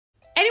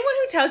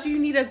tells you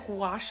need a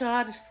gua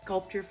sha to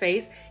sculpt your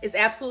face is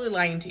absolutely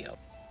lying to you.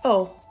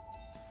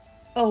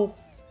 Oh,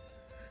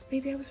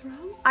 maybe I was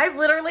wrong. I've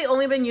literally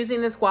only been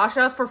using this gua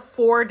sha for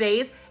 4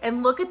 days,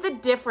 and look at the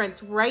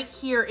difference right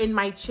here in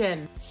my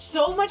chin.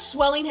 So much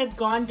swelling has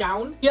gone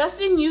down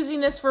just in using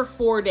this for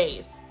 4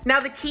 days. Now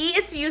the key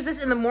is to use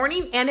this in the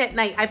morning and at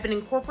night. I've been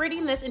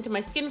incorporating this into my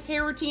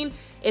skincare routine.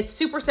 It's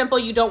super simple.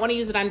 You don't want to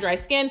use it on dry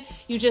skin.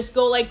 You just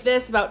go like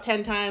this about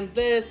 10 times,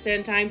 this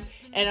 10 times,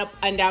 and up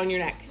and down your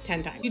neck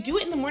 10 times. You do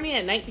it in the morning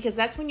and at night because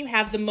that's when you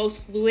have the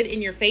most fluid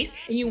in your face,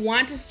 and you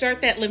want to start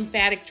that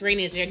lymphatic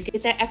drainage and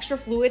get that extra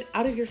fluid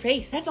out of your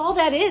face. That's all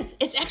that is.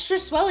 It's extra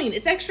swelling.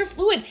 It's extra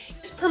fluid.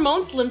 This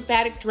promotes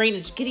lymphatic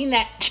drainage, getting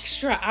that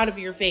extra out of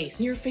your face.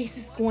 Your face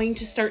is going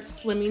to start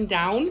slimming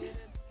down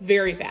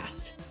very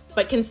fast.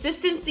 But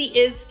consistency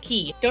is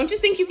key. Don't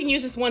just think you can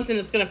use this once and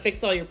it's gonna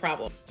fix all your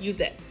problems. Use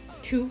it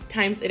 2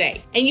 times a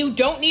day. And you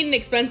don't need an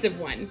expensive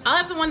one. I'll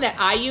have the one that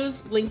I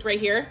use linked right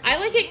here. I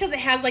like it because it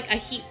has like a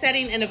heat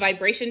setting and a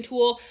vibration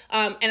tool.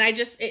 And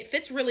it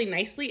fits really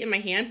nicely in my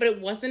hand, but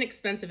it wasn't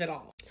expensive at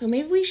all. So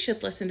maybe we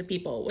should listen to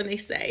people when they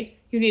say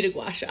you need a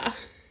gua sha.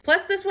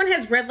 Plus this one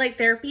has red light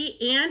therapy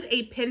and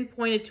a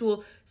pinpointed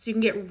tool so you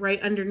can get right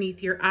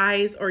underneath your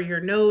eyes or your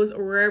nose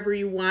or wherever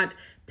you want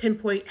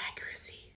pinpoint accuracy.